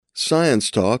Science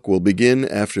Talk will begin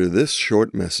after this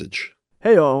short message.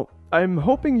 Hey all, I'm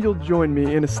hoping you'll join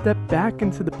me in a step back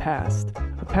into the past.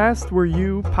 A past where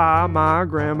you, Pa, Ma,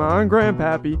 Grandma, and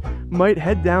Grandpappy might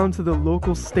head down to the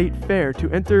local state fair to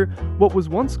enter what was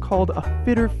once called a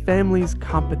Fitter Families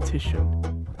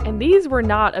competition. And these were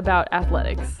not about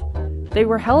athletics. They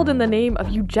were held in the name of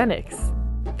eugenics.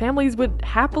 Families would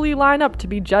happily line up to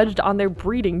be judged on their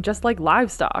breeding just like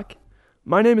livestock.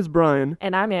 My name is Brian.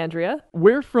 And I'm Andrea.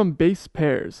 We're from Base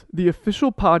Pairs, the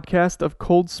official podcast of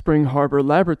Cold Spring Harbor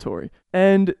Laboratory.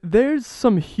 And there's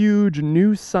some huge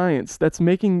new science that's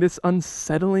making this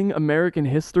unsettling American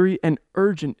history an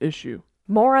urgent issue.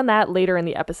 More on that later in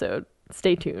the episode.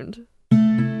 Stay tuned.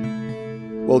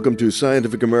 Welcome to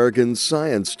Scientific American's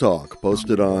Science Talk,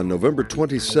 posted on November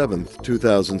 27th,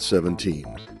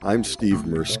 2017. I'm Steve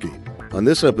Mirsky. On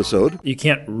this episode, you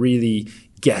can't really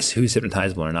guess who's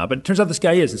hypnotizable or not, but it turns out this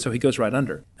guy is, and so he goes right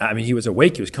under. I mean, he was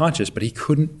awake, he was conscious, but he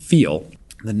couldn't feel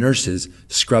the nurses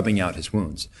scrubbing out his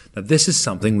wounds. Now, this is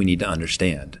something we need to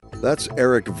understand. That's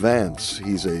Erik Vance.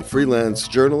 He's a freelance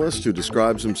journalist who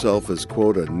describes himself as,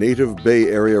 quote, a native Bay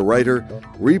Area writer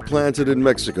replanted in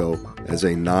Mexico as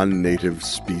a non-native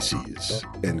species,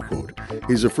 end quote.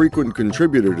 He's a frequent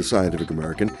contributor to Scientific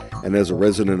American, and as a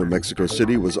resident of Mexico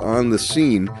City, was on the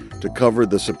scene to cover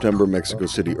the September Mexico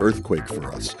City earthquake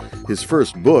for us. His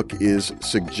first book is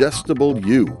Suggestible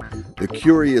You, the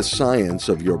curious science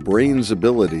of your brain's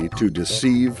ability to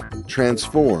deceive,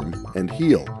 transform, and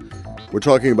heal. We're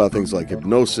talking about things like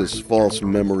hypnosis, false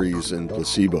memories, and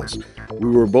placebos. We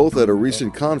were both at a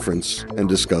recent conference and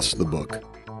discussed the book.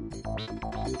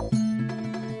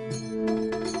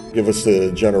 Give us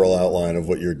the general outline of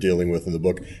what you're dealing with in the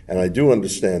book. And I do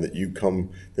understand that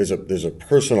there's a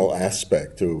personal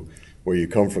aspect to where you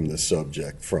come from this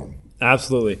subject from.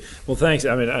 Absolutely. Well, thanks.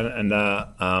 I mean,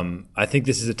 I think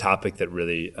this is a topic that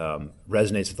really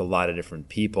resonates with a lot of different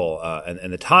people.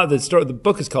 And the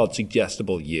book is called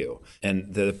Suggestible You,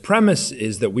 and the premise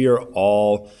is that we are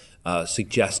all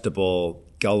suggestible,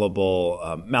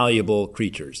 gullible, malleable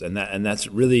creatures, and that's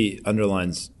really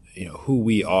underlines who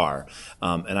we are.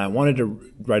 And I wanted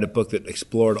to write a book that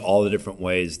explored all the different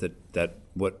ways that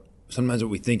sometimes what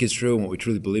we think is true and what we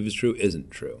truly believe is true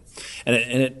isn't true. And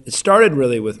it started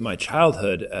really with my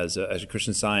childhood as a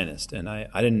Christian Scientist. And I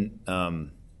didn't,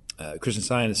 Christian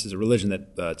Scientist is a religion that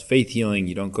it's faith healing.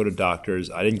 You don't go to doctors.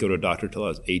 I didn't go to a doctor until I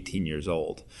was 18 years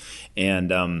old.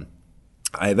 And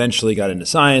I eventually got into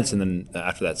science, and then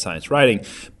after that, science writing.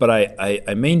 But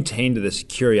I maintained this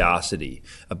curiosity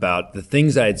about the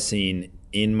things I had seen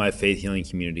in my faith healing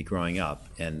community growing up.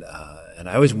 And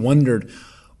I always wondered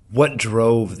what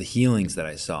drove the healings that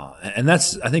I saw. And I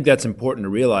think that's important to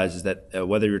realize, is that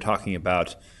whether you're talking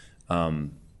about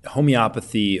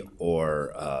homeopathy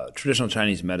or traditional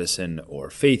Chinese medicine or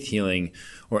faith healing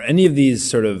or any of these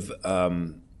sort of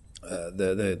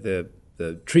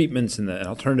the treatments and the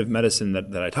alternative medicine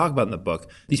that I talk about in the book,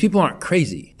 these people aren't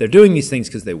crazy. They're doing these things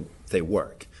because they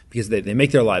work, because they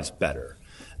make their lives better.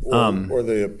 Or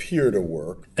they appear to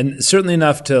work. And certainly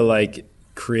enough to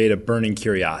create a burning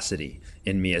curiosity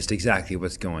in me as to exactly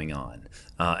what's going on.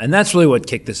 And that's really what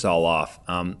kicked this all off.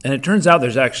 And it turns out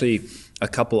there's actually a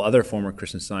couple other former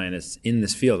Christian Scientists in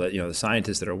this field, that the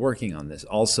scientists that are working on this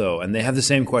also, and they have the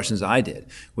same questions I did,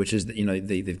 which is that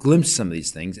they've glimpsed some of these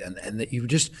things, and that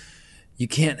you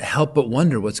can't help but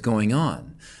wonder what's going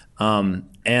on.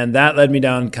 And that led me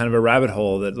down kind of a rabbit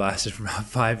hole that lasted for about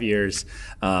 5 years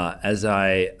as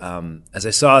I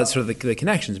saw sort of the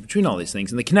connections between all these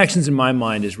things. And the connections in my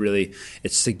mind is really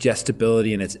its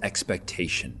suggestibility and its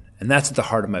expectation. And that's at the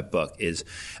heart of my book, is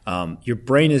your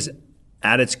brain is,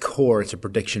 at its core, it's a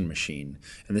prediction machine.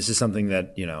 And this is something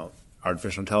that,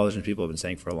 artificial intelligence people have been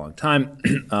saying for a long time.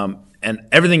 And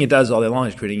everything it does all day long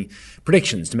is creating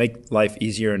predictions to make life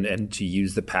easier and to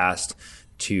use the past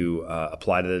to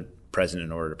apply to the present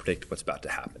in order to predict what's about to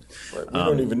happen. Right. We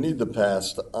don't even need the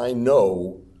past. I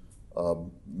know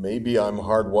maybe I'm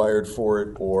hardwired for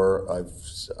it, or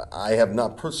I have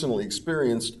not personally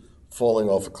experienced falling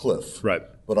off a cliff. Right.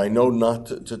 But I know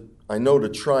to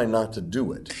try not to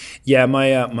do it. Yeah, my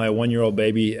 1-year-old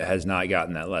baby has not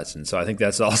gotten that lesson, so I think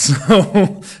that's also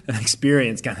an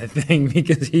experience kind of thing,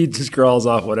 because he just crawls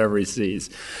off whatever he sees.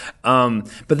 But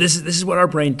this is what our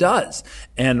brain does,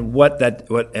 and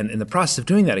and in the process of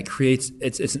doing that,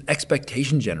 it's an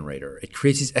expectation generator. It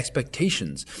creates these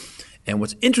expectations, and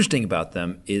what's interesting about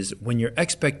them is when your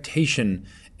expectation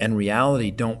and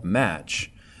reality don't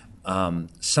match,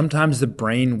 sometimes the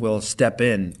brain will step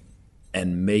in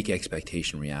and make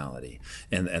expectation reality.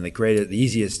 And the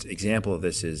easiest example of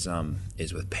this is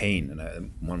with pain.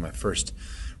 And one of my first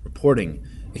reporting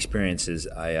experiences,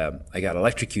 I got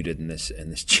electrocuted in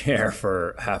this chair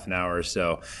for half an hour or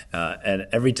so, and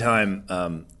every time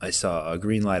I saw a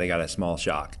green light, I got a small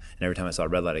shock, and every time I saw a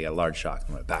red light, I got a large shock,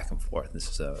 and went back and forth. This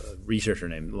is a researcher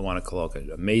named Luana Koloka,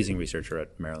 an amazing researcher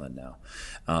at Maryland now.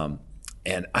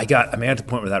 And I got to the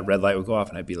point where that red light would go off,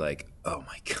 and I'd be like, oh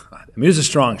my God. I mean, it was a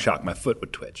strong shock. My foot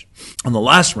would twitch. On the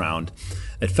last round,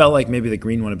 it felt like maybe the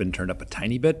green one had been turned up a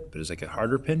tiny bit, but it was like a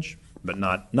harder pinch, but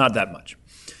not that much.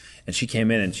 And she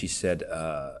came in and she said,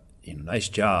 nice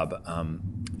job.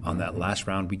 On that last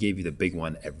round, we gave you the big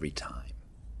one every time.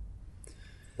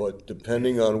 But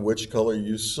depending on which color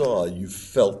you saw, you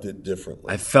felt it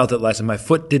differently. I felt it less, and my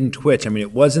foot didn't twitch. I mean,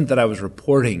 it wasn't that I was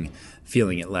reporting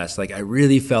feeling it less. Like, I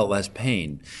really felt less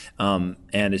pain.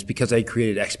 And it's because I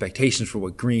created expectations for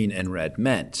what green and red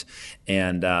meant.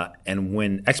 And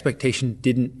when expectation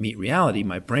didn't meet reality,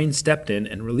 my brain stepped in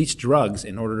and released drugs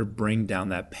in order to bring down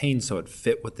that pain so it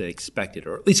fit what they expected,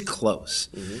 or at least close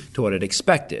to what it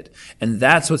expected. And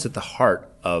that's what's at the heart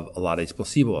of a lot of these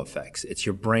placebo effects. It's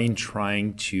your brain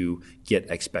trying to get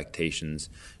expectations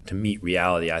to meet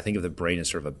reality. I think of the brain as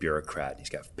sort of a bureaucrat. He's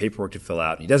got paperwork to fill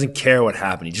out. He doesn't care what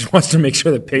happened. He just wants to make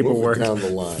sure the paperwork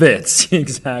fits.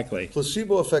 Exactly.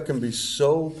 Placebo effect can be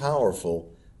so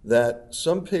powerful that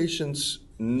some patients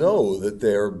know that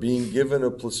they're being given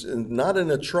not in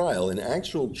a trial, in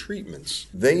actual treatments.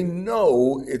 They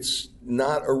know it's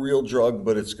not a real drug,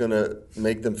 but it's going to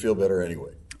make them feel better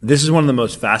anyway. This is one of the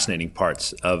most fascinating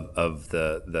parts of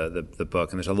the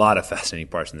book, and there's a lot of fascinating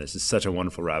parts in this. It's such a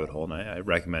wonderful rabbit hole, and I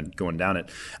recommend going down it.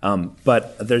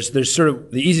 But there's sort of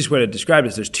the easiest way to describe it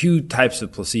is there's two types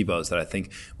of placebos that I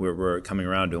think we're coming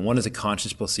around to. And one is a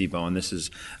conscious placebo, and this is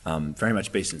very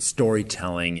much based in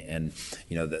storytelling and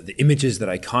the images that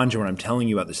I conjure when I'm telling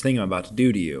you about this thing I'm about to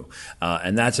do to you,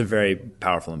 and that's a very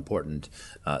powerful, important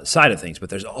side of things. But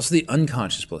there's also the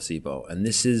unconscious placebo, and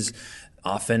this is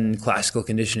often classical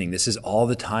conditioning. This is all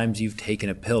the times you've taken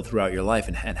a pill throughout your life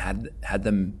and had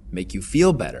them make you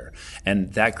feel better.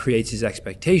 And that creates these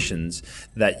expectations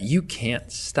that you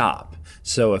can't stop.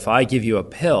 So if I give you a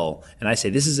pill and I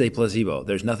say, this is a placebo,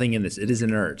 there's nothing in this, it is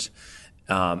inert,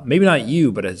 maybe not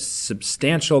you, but a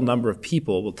substantial number of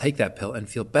people will take that pill and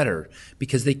feel better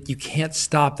because you can't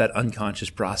stop that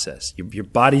unconscious process. Your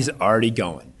body's already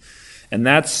going. And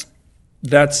that's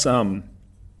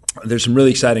there's some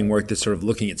really exciting work that's sort of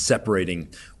looking at separating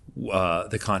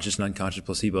the conscious and unconscious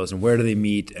placebos and where do they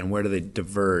meet and where do they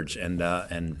diverge. And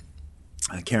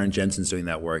Karen Jensen's doing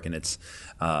that work, and it's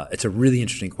a really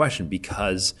interesting question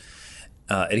because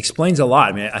it explains a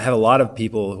lot. I mean, I have a lot of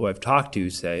people who I've talked to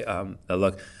say,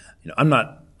 "Look, I'm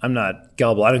not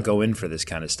gullible. I don't go in for this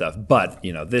kind of stuff, but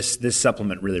this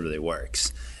supplement really, really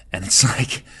works." And it's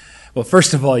like, well,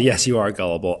 first of all, yes, you are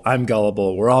gullible. I'm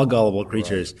gullible. We're all gullible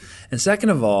creatures. Right. And second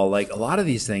of all, like a lot of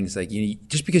these things, like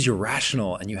just because you're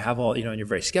rational and you have all, and you're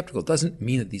very skeptical, doesn't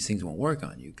mean that these things won't work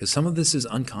on you because some of this is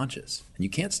unconscious and you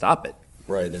can't stop it.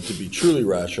 Right. And to be truly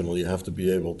rational, you have to be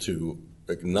able to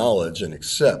acknowledge and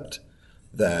accept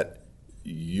that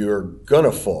you're going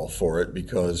to fall for it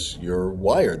because you're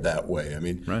wired that way. I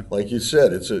mean, right. Like you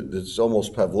said, it's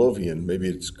almost Pavlovian. Maybe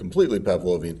it's completely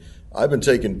Pavlovian. I've been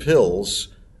taking pills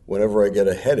whenever I get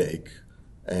a headache,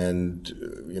 and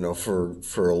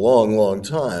for a long, long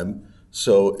time.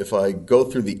 So if I go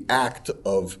through the act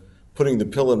of putting the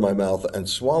pill in my mouth and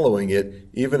swallowing it,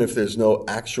 even if there's no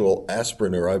actual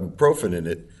aspirin or ibuprofen in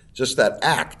it, just that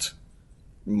act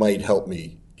might help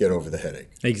me get over the headache.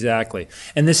 Exactly.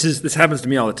 And this happens to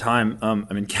me all the time.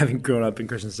 I mean, having grown up in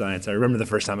Christian Science, I remember the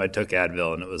first time I took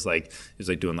Advil, and it was like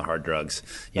doing the hard drugs,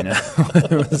 It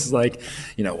was like,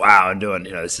 wow, I'm doing,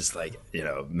 this is like,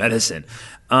 medicine.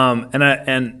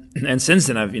 And since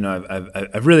then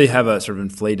I've really have a sort of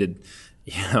inflated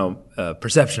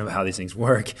perception of how these things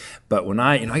work. But when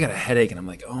I got a headache and I'm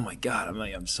like, oh my God,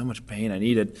 I'm so much pain. I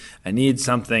need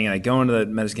something. And I go into the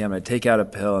medicine cabinet, I take out a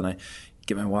pill, and I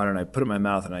get my water and I put it in my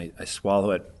mouth and I swallow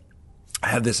it. I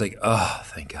have this like, oh,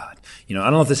 thank God. I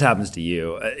don't know if this happens to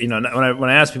you. When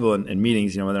I ask people in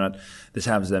meetings, whether or not this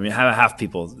happens to them, half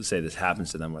people say this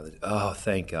happens to them. Where they, oh,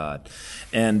 thank God.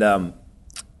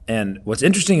 And what's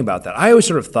interesting about that, I always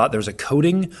sort of thought there was a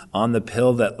coating on the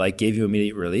pill that like gave you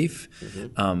immediate relief.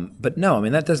 Mm-hmm. But no, I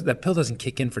mean that pill doesn't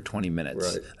kick in for 20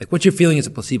 minutes. Right. Like what you're feeling is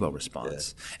a placebo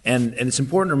response. Yeah. And it's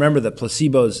important to remember that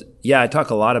placebos, I talk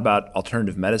a lot about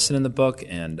alternative medicine in the book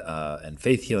and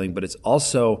faith healing, but it's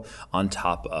also on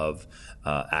top of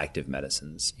active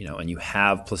medicines, and you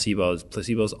have placebos.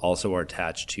 Placebos also are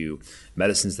attached to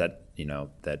medicines that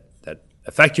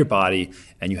affect your body,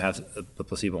 and you have the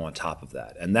placebo on top of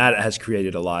that. And that has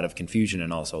created a lot of confusion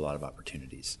and also a lot of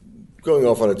opportunities. going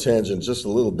off on a tangent just a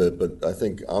little bit, but I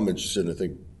think I'm interested, and I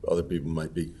think other people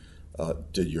might be.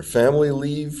 Did your family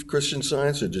leave Christian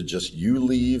Science, or did just you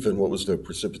leave, and what was the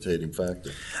precipitating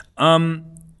factor?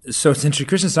 So it's interesting.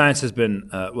 Christian Science has been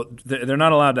they're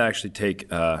not allowed to actually take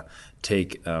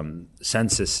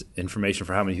census information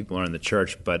for how many people are in the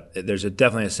church, but there's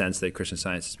definitely a sense that Christian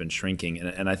Science has been shrinking,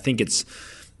 and I think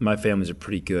my family's a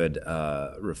pretty good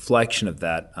reflection of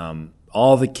that.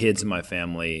 All the kids in my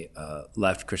family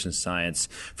left Christian Science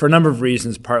for a number of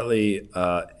reasons. Partly,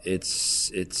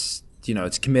 it's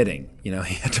committing. You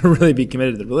have to really be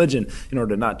committed to the religion in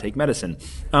order to not take medicine.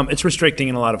 It's restricting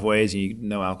in a lot of ways.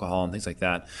 Alcohol and things like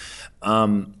that.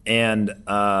 And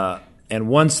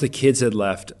once the kids had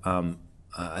left,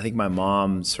 I think my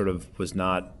mom sort of was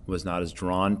not as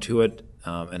drawn to it.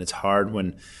 And it's hard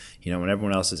when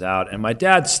everyone else is out. And my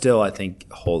dad still, I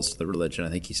think, holds to the religion. I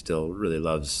think he still really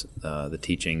loves the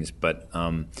teachings, but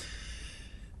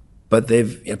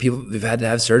they've had to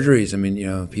have surgeries. I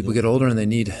mean, people get older and they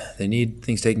need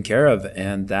things taken care of,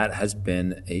 and that has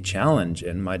been a challenge.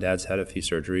 And my dad's had a few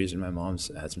surgeries, and my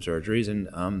mom's had some surgeries,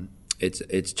 and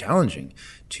it's challenging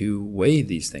to weigh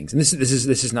these things. And this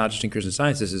is not just in Christian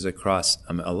Science. This is across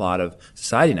a lot of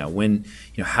society now.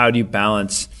 How do you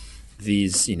balance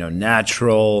these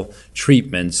natural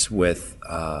treatments with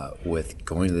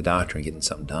going to the doctor and getting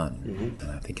something done? Mm-hmm.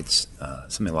 And I think it's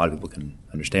something a lot of people can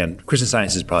understand. Christian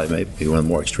Science is probably maybe one of the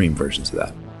more extreme versions of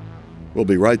that. We'll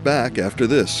be right back after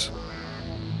this.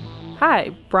 Hi,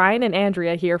 Brian and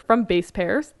Andrea here from Base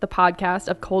Pairs, the podcast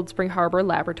of Cold Spring Harbor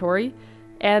Laboratory.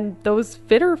 And those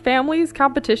Fitter Families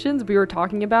competitions we were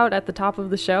talking about at the top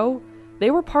of the show, they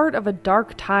were part of a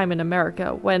dark time in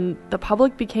America when the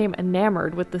public became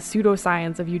enamored with the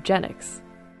pseudoscience of eugenics.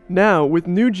 Now, with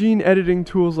new gene editing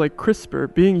tools like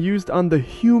CRISPR being used on the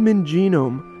human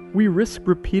genome, we risk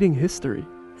repeating history.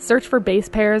 Search for Base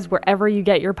Pairs wherever you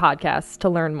get your podcasts to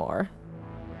learn more.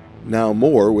 Now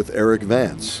more with Erik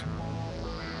Vance.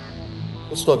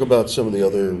 Let's talk about some of the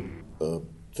other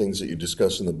things that you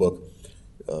discuss in the book,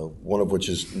 one of which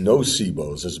is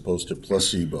nocebos as opposed to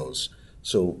placebos.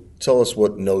 So tell us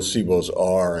what nocebos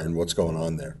are and what's going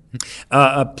on there.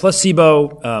 A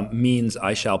placebo means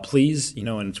I shall please,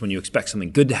 and it's when you expect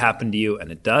something good to happen to you,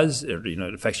 and it does, or,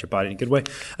 it affects your body in a good way.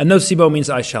 A nocebo means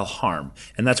I shall harm,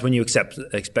 and that's when you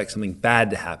expect something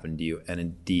bad to happen to you, and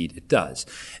indeed it does.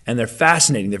 And they're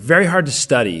fascinating. They're very hard to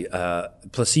study.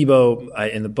 Placebo,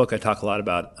 in the book I talk a lot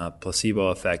about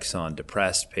placebo effects on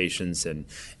depressed patients and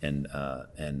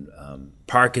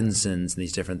Parkinson's and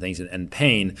these different things and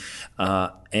pain.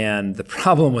 And the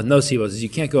problem with nocebos is you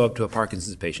can't go up to a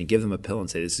Parkinson's patient, give them a pill and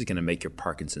say, this is going to make your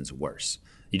Parkinson's worse.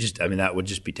 That would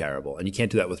just be terrible. And you can't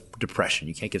do that with depression.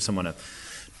 You can't give someone a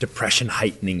depression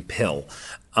heightening pill.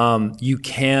 You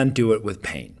can do it with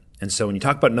pain. And so when you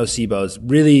talk about nocebos,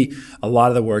 really a lot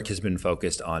of the work has been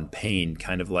focused on pain,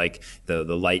 kind of like the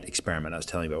light experiment I was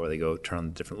telling you about where they go turn on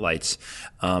the different lights,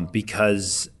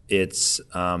 because it's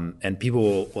and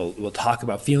people will talk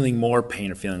about feeling more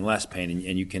pain or feeling less pain,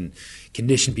 and you can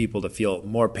condition people to feel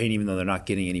more pain even though they're not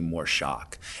getting any more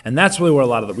shock. And that's really where a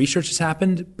lot of the research has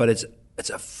happened, but it's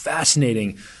a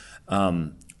fascinating,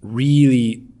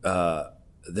 really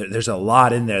there's a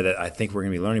lot in there that I think we're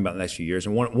going to be learning about in the next few years.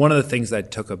 And one of the things that I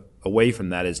took away from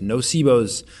that is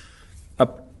nocebos,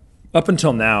 up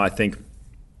until now, I think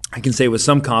I can say with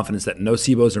some confidence that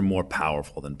nocebos are more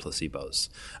powerful than placebos.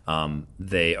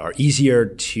 They are easier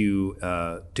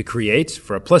to create.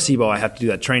 For a placebo, I have to do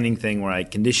that training thing where I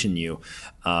condition you.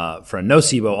 For a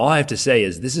nocebo, all I have to say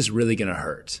is, this is really going to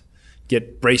hurt.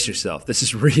 Brace yourself. This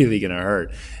is really going to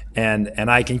hurt. And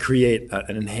I can create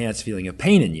an enhanced feeling of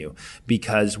pain in you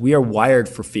because we are wired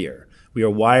for fear. We are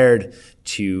wired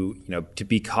to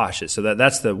be cautious. So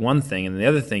that's the one thing. And the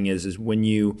other thing is when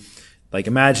you, like,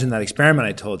 imagine that experiment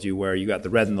I told you where you got the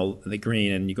red and the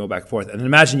green and you go back and forth. And then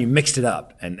imagine you mixed it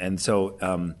up. And so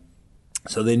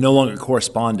they no longer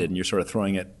corresponded and you're sort of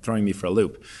throwing me for a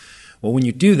loop. Well, when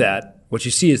you do that, what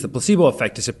you see is the placebo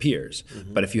effect disappears.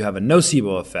 Mm-hmm. But if you have a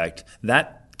nocebo effect,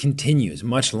 that continues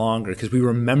much longer because we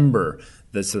remember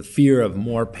the fear of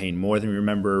more pain more than we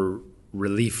remember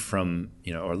relief from,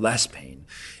 or less pain.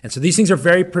 And so these things are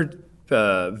very,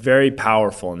 very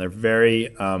powerful, and they're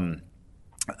very, they're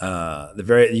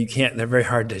very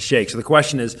hard to shake. So the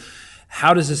question is,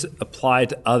 how does this apply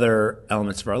to other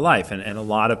elements of our life? And a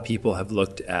lot of people have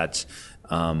looked at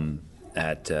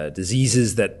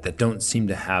diseases that don't seem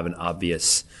to have an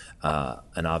obvious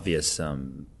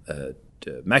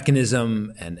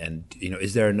mechanism, and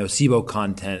is there a nocebo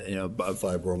content?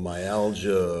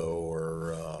 Fibromyalgia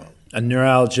or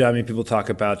neuralgia. I mean, people talk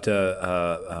about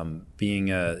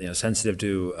being sensitive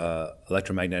to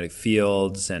electromagnetic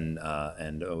fields and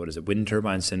what is it, wind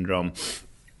turbine syndrome.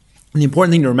 And the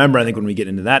important thing to remember, I think, when we get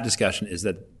into that discussion is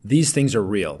that these things are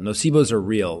real. Nocebos are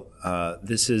real.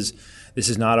 This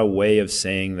is not a way of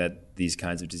saying that these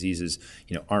kinds of diseases,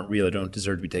 aren't real or don't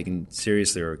deserve to be taken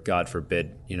seriously, or God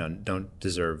forbid, don't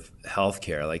deserve health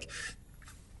care. Like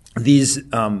these,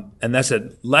 and that's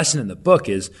a lesson in the book,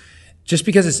 is just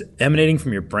because it's emanating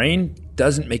from your brain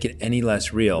doesn't make it any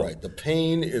less real. Right. The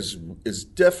pain is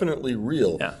definitely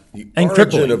real. Yeah. The And origin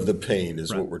crippling. of the pain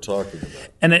is what we're talking about.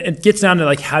 And it gets down to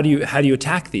like how do you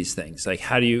attack these things? Like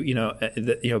how do you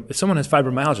if someone has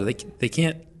fibromyalgia, they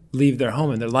can't leave their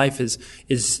home, and their life is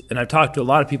and I've talked to a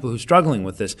lot of people who are struggling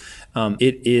with this.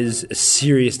 It is a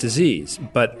serious disease,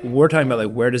 but we're talking about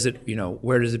like where does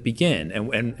it begin,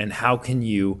 and how can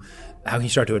you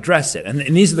start to address it? And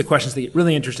these are the questions that get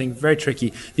really interesting, very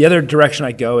tricky. The other direction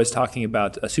I go is talking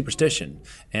about superstition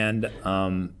and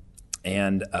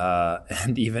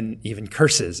even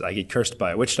curses. I get cursed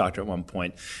by a witch doctor at one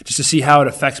point, just to see how it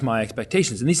affects my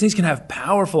expectations. And these things can have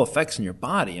powerful effects in your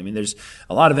body. I mean, there's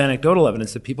a lot of anecdotal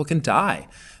evidence that people can die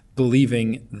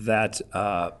believing that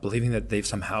they've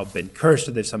somehow been cursed,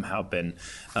 or they've somehow been,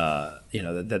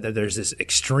 that there's this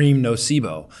extreme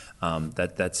nocebo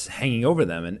that's hanging over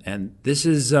them. And this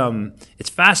is, it's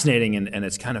fascinating and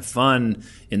it's kind of fun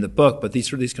in the book, but these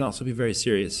can also be very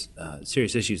serious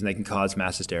issues, and they can cause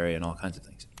mass hysteria and all kinds of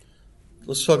things.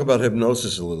 Let's talk about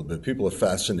hypnosis a little bit. People are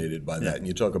fascinated by that, and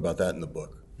you talk about that in the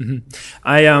book. Mm-hmm.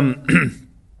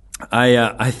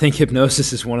 I think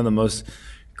hypnosis is one of the most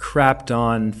crapped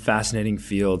on, fascinating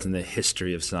fields in the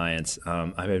history of science.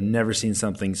 I've never seen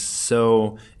something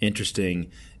so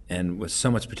interesting and with so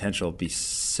much potential be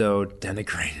so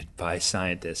denigrated by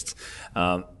scientists.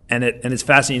 And it's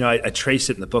fascinating. I trace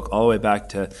it in the book all the way back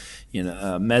to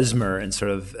Mesmer,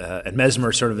 and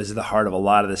Mesmer sort of is at the heart of a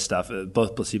lot of this stuff,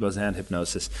 both placebos and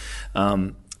hypnosis.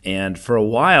 And for a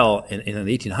while in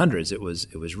the 1800s, it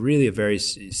was really a very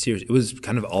serious. It was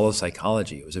kind of all of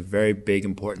psychology. It was a very big,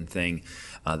 important thing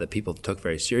that people took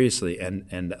very seriously.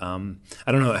 And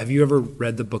I don't know. Have you ever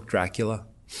read the book Dracula?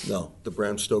 No, the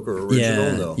Bram Stoker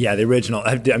original. No. Yeah, the original.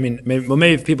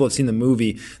 Maybe if people have seen the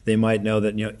movie, they might know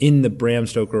that in the Bram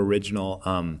Stoker original,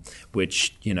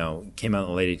 which came out in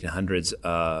the late 1800s,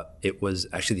 it was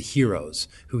actually the heroes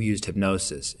who used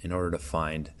hypnosis in order to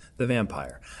find the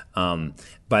vampire.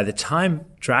 By the time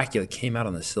Dracula came out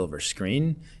on the silver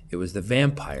screen, it was the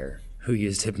vampire who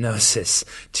used hypnosis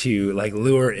to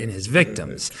lure in his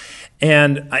victims.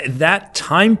 And that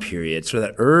time period, sort of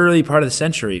that early part of the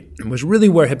century, was really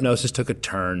where hypnosis took a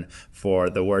turn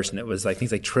for the worse. And it was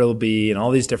things like Trilby and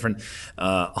all these different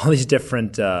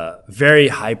very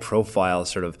high profile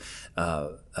sort of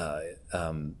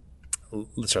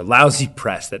lousy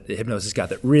press that hypnosis got,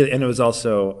 that really, and it was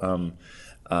also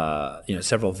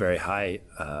several very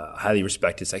highly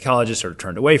respected psychologists sort of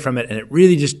turned away from it, and it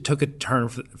really just took a turn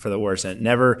for the worse, and it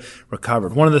never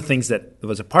recovered. One of the things that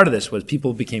was a part of this was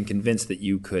people became convinced that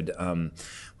you could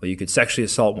sexually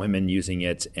assault women using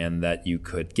it, and that you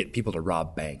could get people to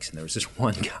rob banks. And there was this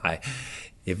one guy,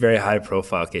 a very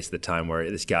high-profile case at the time, where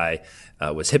this guy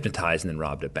was hypnotized and then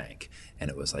robbed a bank. And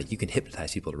it was you can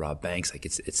hypnotize people to rob banks.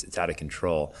 It's out of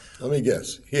control. Let me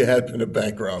guess. He had been a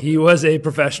bank robber. He was a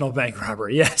professional bank robber,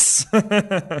 yes.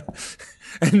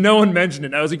 And no one mentioned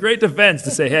it. That was a great defense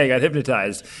to say, hey, I got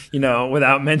hypnotized,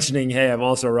 without mentioning, hey, I've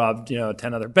also robbed,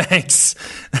 10 other banks.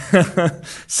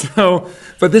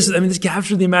 But this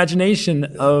captured the imagination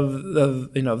of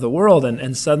the world,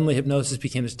 and suddenly hypnosis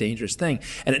became this dangerous thing.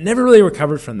 And it never really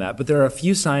recovered from that. But there are a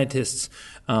few scientists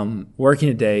working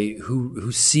today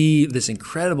who see this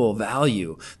incredible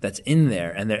value that's in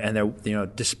there, and they're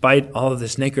despite all of the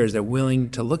snickers, they're willing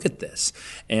to look at this.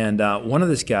 And one of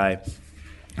these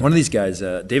guys,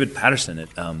 David Patterson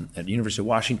at University of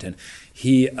Washington,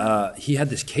 he had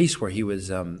this case where he was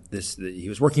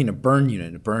working in a burn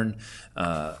unit, in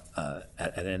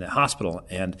a hospital,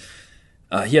 and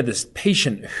he had this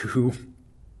patient who.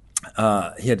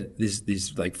 He had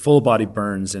these full body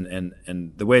burns,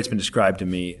 and the way it's been described to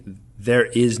me, there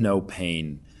is no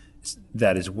pain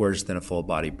that is worse than a full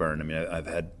body burn. I mean, I've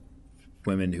had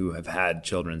women who have had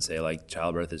children say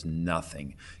childbirth is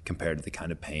nothing compared to the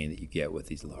kind of pain that you get with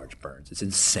these large burns. It's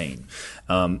insane.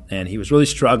 And he was really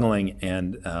struggling,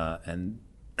 and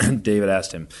David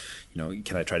asked him,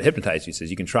 can I try to hypnotize you? He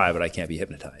says, you can try, but I can't be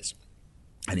hypnotized.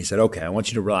 And he said, okay, I want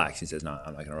you to relax. He says, no,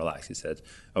 I'm not going to relax. He said,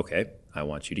 okay, I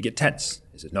want you to get tense.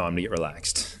 He says, no, I'm going to get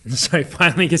relaxed. And so he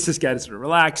finally gets this guy to sort of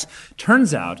relax.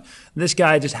 Turns out this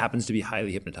guy just happens to be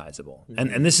highly hypnotizable.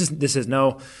 Mm-hmm. And this is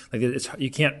no, like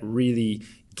you can't really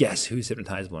guess who's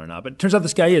hypnotizable or not. But it turns out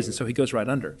this guy is, and so he goes right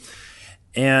under.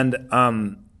 And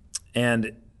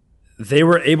they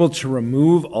were able to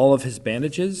remove all of his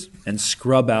bandages and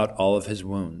scrub out all of his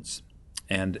wounds.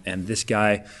 And this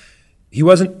guy, he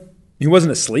wasn't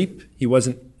asleep. He was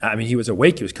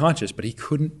awake, he was conscious, but he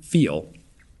couldn't feel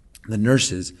the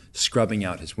nurses scrubbing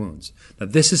out his wounds. Now,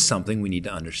 this is something we need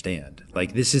to understand.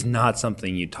 Like, this is not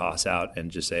something you toss out and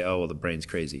just say, oh, well, the brain's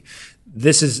crazy.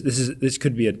 This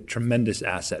could be a tremendous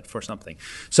asset for something.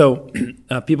 So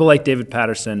people like David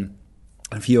Patterson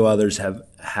and a few others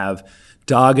have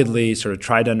doggedly sort of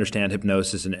tried to understand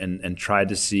hypnosis and tried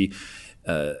to see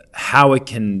how it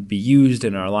can be used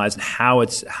in our lives and how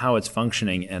it's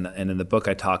functioning. And in the book,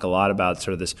 I talk a lot about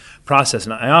sort of this process.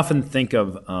 And I often think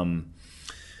of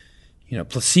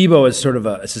placebo as sort of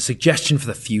it's a suggestion for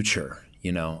the future.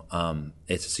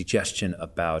 It's a suggestion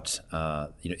about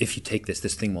if you take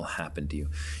this thing will happen to you.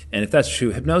 And if that's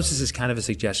true, hypnosis is kind of a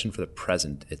suggestion for the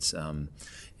present. It's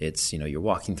you're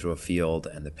walking through a field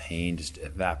and the pain just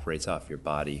evaporates off your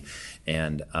body,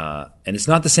 and it's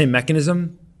not the same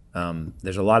mechanism.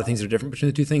 There's a lot of things that are different between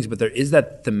the two things, but there is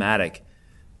that thematic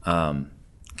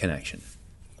connection.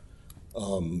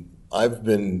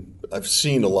 I've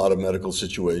seen a lot of medical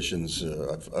situations.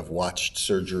 I've watched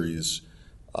surgeries.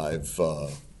 I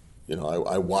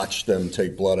watched them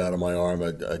take blood out of my arm.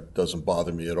 It doesn't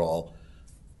bother me at all.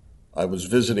 I was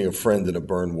visiting a friend in a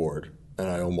burn ward, and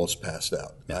I almost passed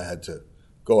out. Yeah. I had to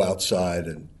go outside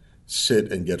and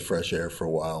sit and get fresh air for a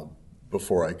while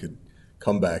before I could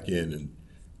come back in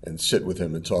and sit with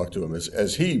him and talk to him.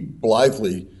 As he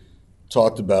blithely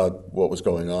talked about what was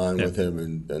going on with him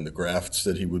and the grafts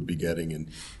that he would be getting, and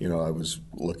I was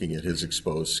looking at his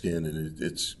exposed skin, and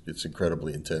it's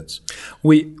incredibly intense.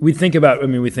 We think about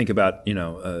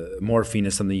morphine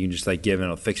as something you can just like give and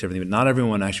it'll fix everything, but not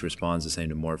everyone actually responds the same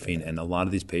to morphine. And a lot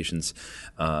of these patients,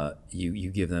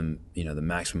 you give them the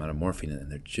maximum amount of morphine, and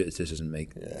this doesn't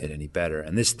make it any better.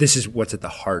 And this is what's at the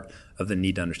heart of the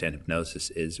need to understand hypnosis.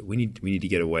 Is we need to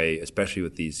get away, especially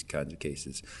with these kinds of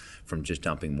cases, from just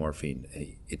dumping morphine.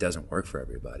 It doesn't work for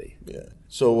everybody. Yeah.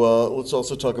 So let's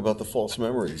also talk about the false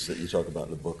memories that you talk about in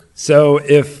the book. So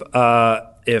if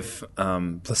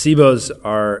placebos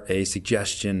are a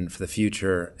suggestion for the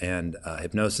future and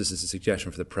hypnosis is a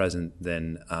suggestion for the present,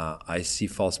 then I see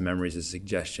false memories as a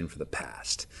suggestion for the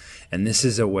past. And this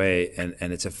is a way, and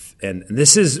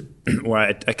this is where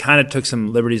I kind of took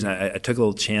some liberties, and I took a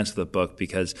little chance with the book,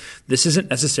 because this isn't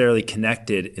necessarily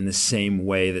connected in the same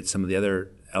way that some of the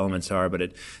other elements are, but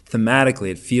thematically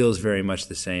it feels very much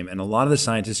the same. And a lot of the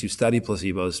scientists who study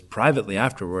placebos privately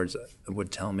afterwards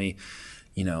would tell me,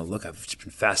 look, I've just been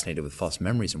fascinated with false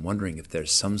memories and wondering if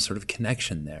there's some sort of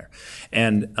connection there.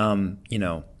 And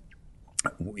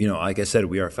like I said,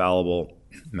 we are fallible,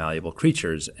 malleable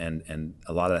creatures, and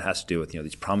a lot of that has to do with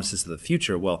these promises of the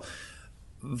future. Well,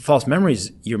 false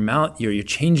memories, you're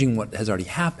changing what has already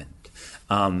happened.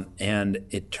 And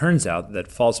it turns out that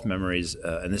false memories,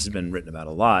 and this has been written about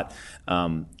a lot,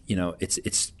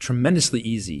 it's tremendously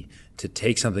easy to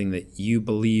take something that you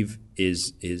believe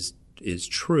is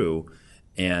true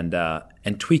and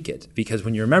tweak it. Because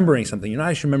when you're remembering something, you're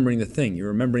not actually remembering the thing. You're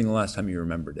remembering the last time you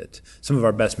remembered it. Some of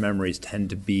our best memories tend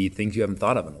to be things you haven't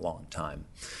thought of in a long time.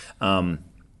 And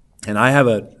I have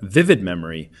a vivid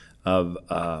memory of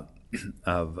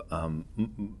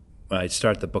I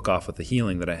start the book off with the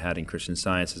healing that I had in Christian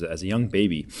Science as a young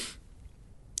baby.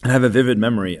 And I have a vivid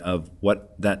memory of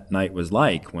what that night was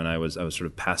like when I was sort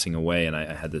of passing away, and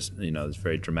I had this this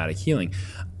very dramatic healing.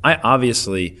 I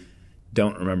obviously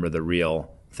don't remember the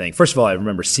real thing. First of all, I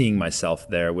remember seeing myself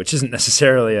there, which isn't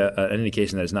necessarily an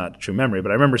indication that it's not true memory,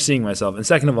 but I remember seeing myself. And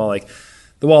second of all, like,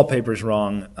 the wallpaper's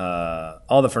wrong,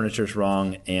 all the furniture's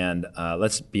wrong, and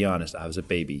let's be honest, I was a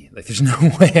baby. Like, there's no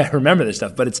way I remember this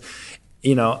stuff, but it's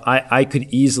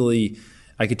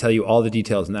I could tell you all the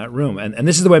details in that room. And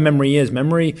this is the way memory is.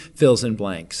 Memory fills in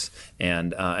blanks.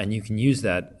 And you can use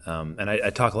that. And I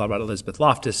talk a lot about Elizabeth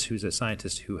Loftus, who's a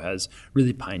scientist who has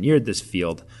really pioneered this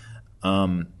field.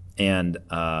 And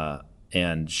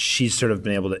she's sort of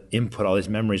been able to input all these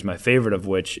memories, my favorite of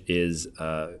which is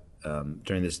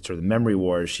during this sort of memory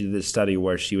wars, she did this study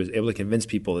where she was able to convince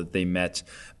people that they met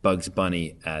Bugs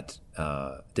Bunny at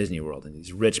Disney World, and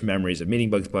these rich memories of meeting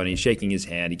Bugs Bunny, shaking his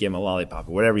hand, he gave him a lollipop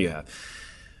or whatever you have.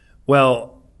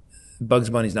 Well,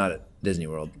 Bugs Bunny's not at Disney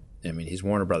World. he's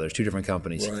Warner Brothers, two different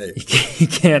companies. Right. He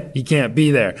can't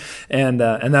be there. And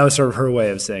that was sort of her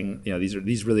way of saying,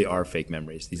 these really are fake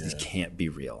memories. These can't be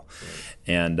real.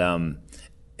 Right.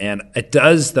 And it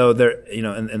does, though. There,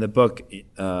 in the book,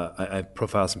 I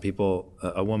profile some people.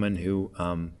 A woman who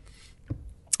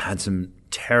had some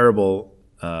terrible,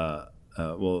 had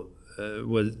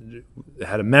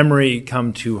a memory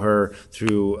come to her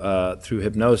through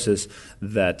hypnosis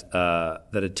that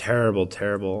a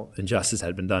terrible injustice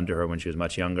had been done to her when she was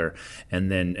much younger,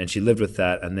 and she lived with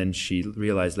that, and then she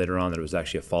realized later on that it was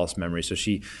actually a false memory. So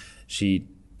she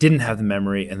didn't have the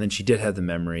memory, and then she did have the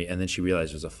memory, and then she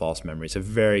realized it was a false memory. It's a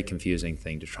very confusing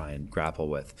thing to try and grapple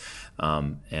with,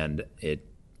 and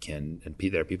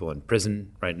there are people in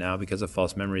prison right now because of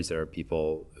false memories. There are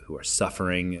people who are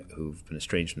suffering, who've been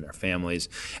estranged from their families.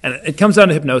 And it comes down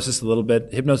to hypnosis a little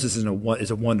bit. Hypnosis is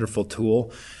a wonderful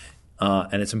tool,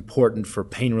 and it's important for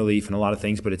pain relief and a lot of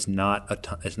things, but it's not a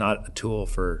tool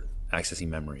for accessing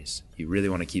memories. You really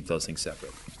want to keep those things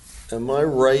separate. Am I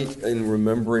right in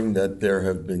remembering that there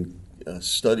have been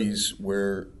studies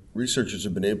where researchers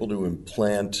have been able to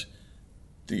implant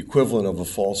the equivalent of a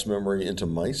false memory into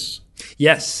mice?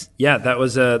 Yes. Yeah,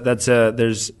 there's a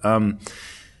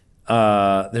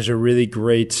really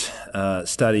great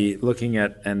study looking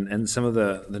at and some of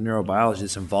the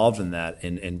neurobiologists involved in that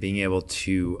in being able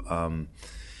to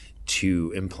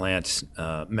implant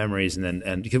memories,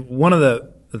 and because one of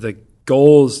the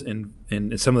goals in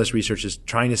some of this research is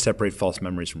trying to separate false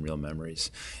memories from real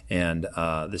memories, and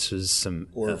this was some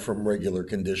from regular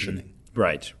conditioning.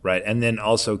 Right. And then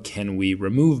also, can we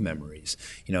remove memories?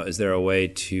 Is there a way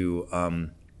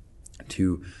to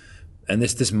and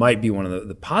this might be one of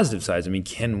the positive sides.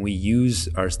 Can we use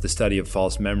the study of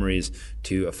false memories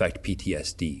to affect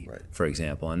PTSD, right, for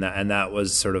example? And that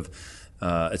was sort of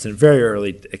it's a very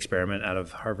early experiment out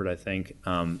of Harvard, I think,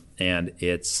 and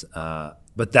it's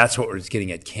but that's what we're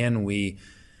getting at. Can we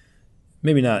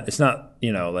maybe not? It's not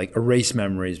like erase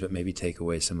memories, but maybe take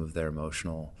away some of their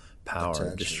emotional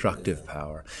power, destructive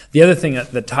power. The other thing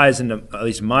that ties into, at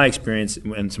least my experience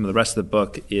and some of the rest of the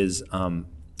book, is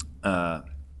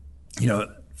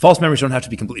false memories don't have to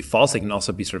be completely false. They can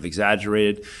also be sort of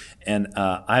exaggerated. And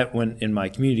when in my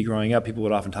community growing up, people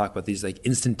would often talk about these like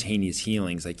instantaneous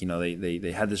healings. Like,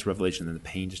 they had this revelation and the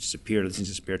pain just disappeared, or the things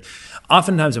disappeared.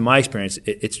 Oftentimes in my experience,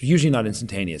 it's usually not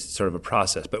instantaneous. It's sort of a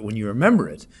process. But when you remember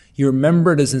it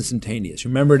as instantaneous. You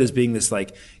remember it as being this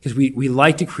because we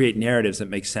like to create narratives that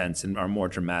make sense and are more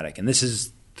dramatic. And this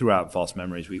is throughout false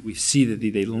memories. We see that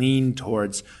they lean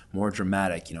towards more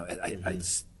dramatic. I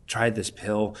tried this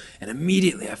pill and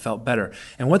immediately I felt better.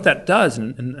 And what that does,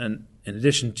 in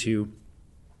addition to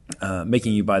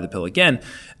making you buy the pill again,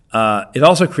 it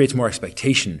also creates more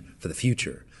expectation for the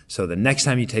future. So the next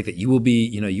time you take that, you will be,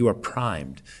 you are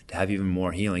primed to have even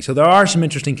more healing. So there are some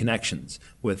interesting connections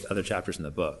with other chapters in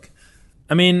the book.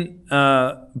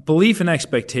 Belief and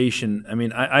expectation.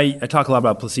 I talk a lot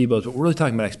about placebos, but we're really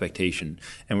talking about expectation,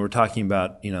 and we're talking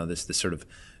about this sort of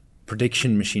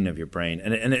prediction machine of your brain,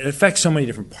 and it affects so many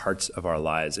different parts of our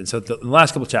lives. And so in the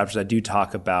last couple of chapters, I do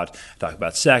talk about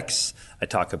sex, I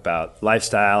talk about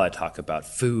lifestyle, I talk about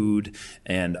food,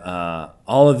 and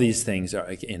all of these things are,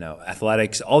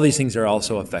 athletics. All these things are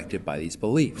also affected by these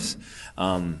beliefs.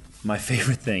 My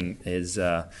favorite thing is,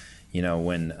 when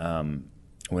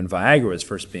Viagra was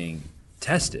first being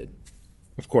tested.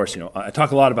 Of course, I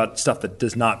talk a lot about stuff that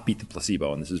does not beat the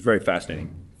placebo, and this is very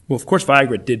fascinating. Well, of course,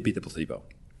 Viagra did beat the placebo.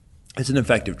 It's an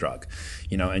effective drug,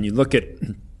 and you look at,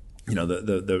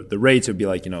 the rates would be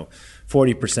like,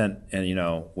 40%,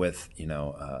 and with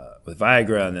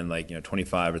Viagra, and then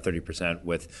 25 or 30%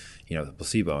 with, the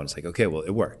placebo, and it's like, okay, well,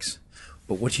 it works.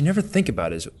 But what you never think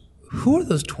about is, who are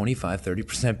those 25,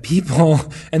 30% people?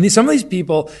 And some of these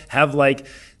people have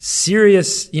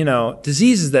serious,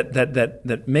 diseases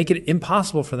that make it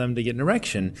impossible for them to get an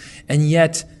erection, and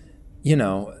yet,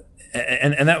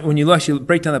 And that when you actually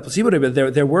break down that placebo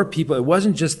data, there were people. It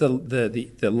wasn't just the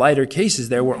lighter cases.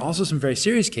 There were also some very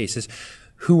serious cases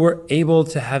who were able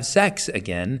to have sex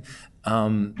again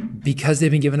because they've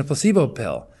been given a placebo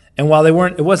pill. And while it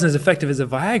wasn't as effective as a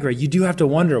Viagra, you do have to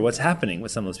wonder what's happening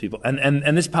with some of those people.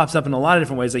 And this pops up in a lot of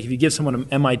different ways. Like if you give someone an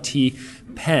MIT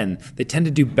pen, they tend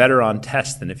to do better on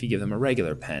tests than if you give them a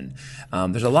regular pen.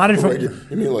 There's a lot of different.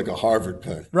 You mean like a Harvard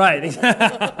pen? Right.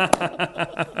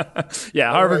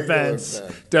 Yeah, Harvard Vance.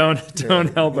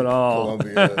 Don't help at all.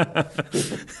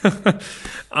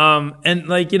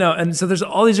 And so there's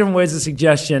all these different ways of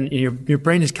suggestion. Your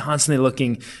brain is constantly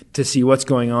looking to see what's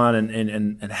going on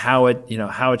and how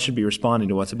it should be responding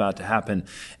to what's about to happen.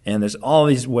 And there's all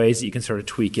these ways that you can sort of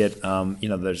tweak it.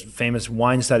 There's famous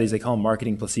wine studies, they call them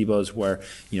marketing placebos, where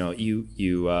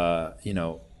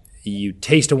you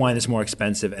taste a wine that's more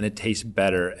expensive and it tastes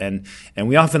better. And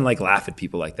we often laugh at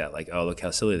people like that, like, oh, look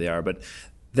how silly they are. But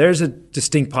there's a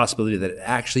distinct possibility that it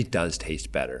actually does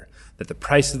taste better, that the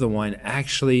price of the wine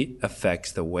actually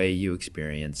affects the way you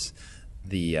experience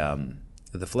the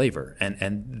flavor.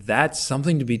 And that's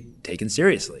something to be taken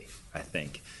seriously, I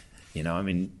think.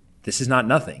 This is not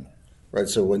nothing. Right,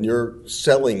 so when you're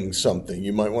selling something,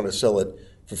 you might want to sell it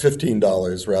for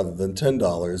 $15 rather than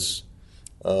 $10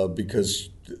 because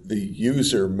the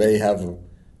user may have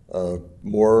a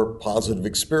more positive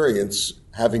experience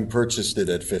having purchased it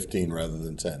at 15 rather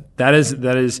than 10. That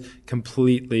is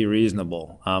completely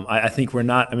reasonable. I think we're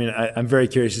not. I'm very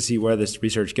curious to see where this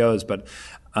research goes. But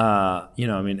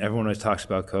everyone always talks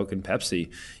about Coke and Pepsi.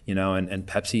 And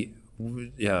Pepsi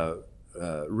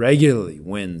regularly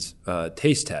wins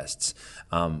taste tests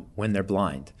when they're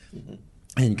blind,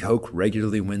 and Coke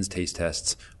regularly wins taste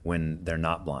tests when they're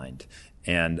not blind.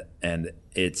 And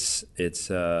it's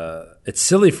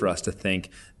silly for us to think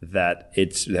that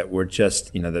we're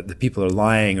just that the people are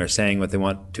lying or saying what they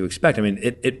want to expect.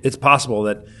 It's possible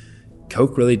that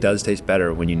Coke really does taste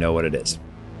better when you know what it is.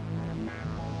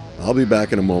 I'll be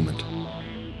back in a moment.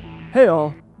 Hey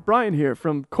all, Brian here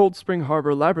from Cold Spring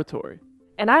Harbor Laboratory.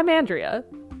 And I'm Andrea.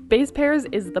 Base Pairs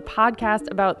is the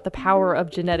podcast about the power of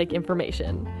genetic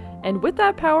information. And with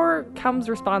that power comes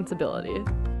responsibility.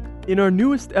 In our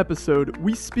newest episode,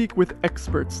 we speak with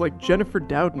experts like Jennifer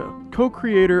Doudna,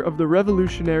 co-creator of the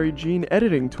revolutionary gene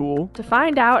editing tool, to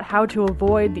find out how to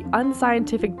avoid the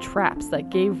unscientific traps that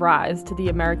gave rise to the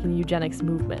American eugenics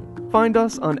movement. Find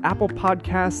us on Apple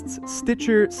Podcasts,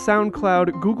 Stitcher,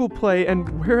 SoundCloud, Google Play, and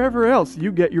wherever else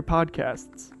you get your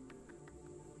podcasts.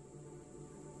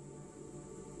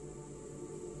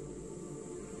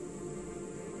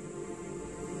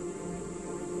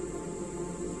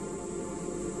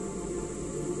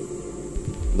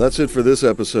 That's it for this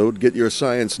episode. Get your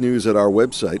science news at our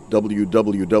website,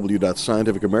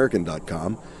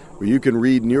 www.scientificamerican.com, where you can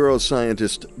read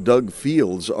neuroscientist Doug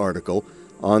Field's article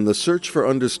on the search for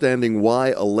understanding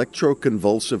why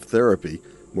electroconvulsive therapy,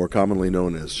 more commonly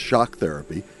known as shock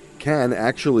therapy, can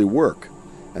actually work.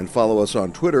 And follow us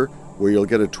on Twitter, where you'll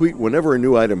get a tweet whenever a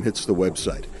new item hits the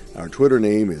website. Our Twitter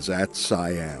name is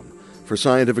 @SciAm. For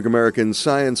Scientific American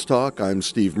Science Talk, I'm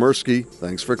Steve Mirsky.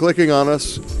 Thanks for clicking on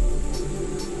us.